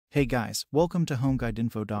Hey guys, welcome to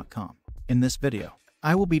HomeGuideInfo.com. In this video,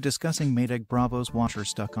 I will be discussing Maytag Bravos washer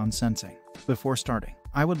stuck on sensing. Before starting,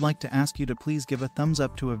 I would like to ask you to please give a thumbs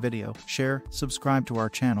up to a video, share, subscribe to our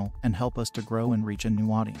channel, and help us to grow and reach a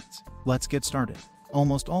new audience. Let's get started.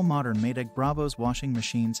 Almost all modern Maytag Bravos washing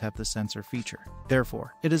machines have the sensor feature.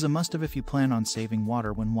 Therefore, it is a must-have if you plan on saving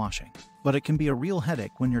water when washing. But it can be a real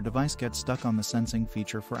headache when your device gets stuck on the sensing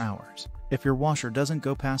feature for hours. If your washer doesn't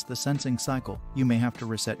go past the sensing cycle, you may have to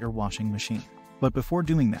reset your washing machine. But before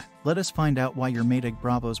doing that, let us find out why your Maytag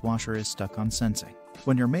Bravos washer is stuck on sensing.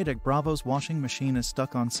 When your Maytag Bravos washing machine is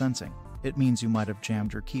stuck on sensing, it means you might have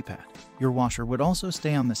jammed your keypad. Your washer would also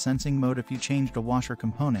stay on the sensing mode if you changed a washer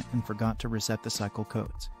component and forgot to reset the cycle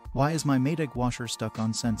codes. Why is my Maytag washer stuck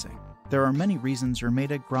on sensing? There are many reasons your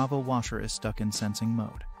Maytag Bravo washer is stuck in sensing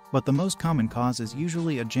mode. But the most common cause is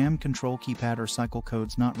usually a jammed control keypad or cycle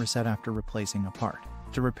codes not reset after replacing a part.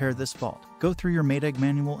 To repair this fault, go through your Maytag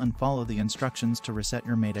manual and follow the instructions to reset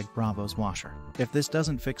your Maytag Bravos washer. If this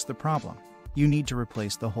doesn't fix the problem, you need to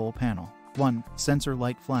replace the whole panel. 1. Sensor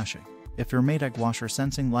light flashing. If your Maytag washer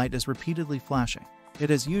sensing light is repeatedly flashing,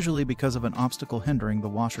 it is usually because of an obstacle hindering the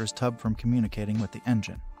washer's tub from communicating with the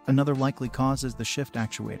engine. Another likely cause is the shift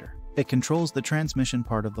actuator. It controls the transmission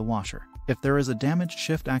part of the washer. If there is a damaged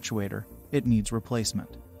shift actuator, it needs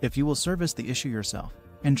replacement. If you will service the issue yourself,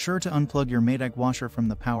 ensure to unplug your Maytag washer from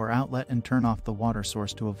the power outlet and turn off the water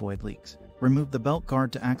source to avoid leaks. Remove the belt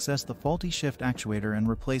guard to access the faulty shift actuator and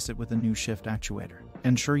replace it with a new shift actuator.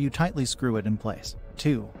 Ensure you tightly screw it in place.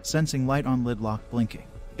 2. Sensing light on lid lock blinking.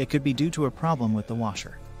 It could be due to a problem with the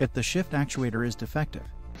washer. If the shift actuator is defective,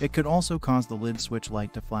 it could also cause the lid switch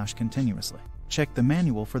light to flash continuously. Check the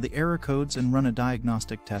manual for the error codes and run a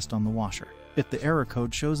diagnostic test on the washer. If the error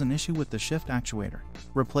code shows an issue with the shift actuator,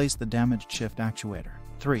 replace the damaged shift actuator.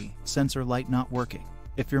 3. Sensor light not working.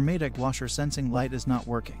 If your Maytag washer sensing light is not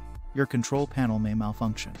working, your control panel may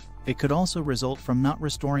malfunction. It could also result from not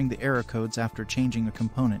restoring the error codes after changing a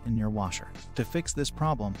component in your washer. To fix this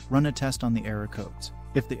problem, run a test on the error codes.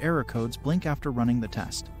 If the error codes blink after running the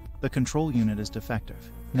test, the control unit is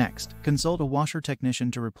defective. Next, consult a washer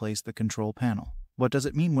technician to replace the control panel. What does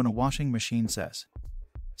it mean when a washing machine says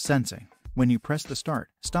sensing? When you press the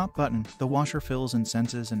stop button, the washer fills and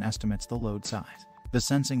senses and estimates the load size. The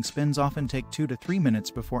sensing spins often take 2 to 3 minutes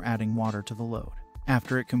before adding water to the load.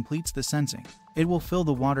 After it completes the sensing, it will fill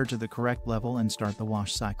the water to the correct level and start the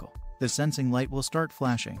wash cycle. The sensing light will start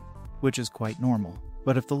flashing, which is quite normal.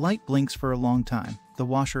 But if the light blinks for a long time, the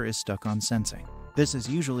washer is stuck on sensing. This is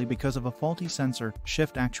usually because of a faulty sensor,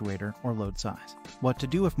 shift actuator, or load size. What to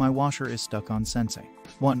do if my washer is stuck on sensing?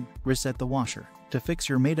 1. Reset the washer. To fix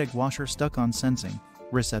your Maytag washer stuck on sensing,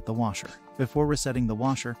 reset the washer. Before resetting the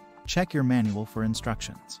washer, check your manual for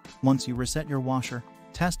instructions. Once you reset your washer,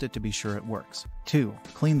 test it to be sure it works. 2.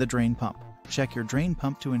 Clean the drain pump. Check your drain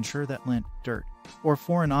pump to ensure that lint, dirt, or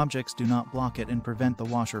foreign objects do not block it and prevent the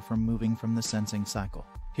washer from moving from the sensing cycle.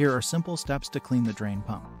 Here are simple steps to clean the drain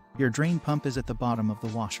pump. Your drain pump is at the bottom of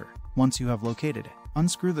the washer. Once you have located it,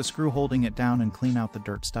 unscrew the screw holding it down and clean out the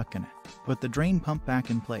dirt stuck in it. Put the drain pump back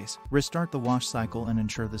in place, restart the wash cycle, and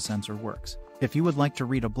ensure the sensor works. If you would like to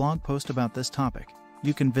read a blog post about this topic,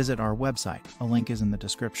 you can visit our website. A link is in the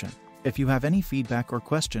description. If you have any feedback or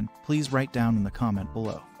question, please write down in the comment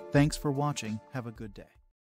below. Thanks for watching. Have a good day.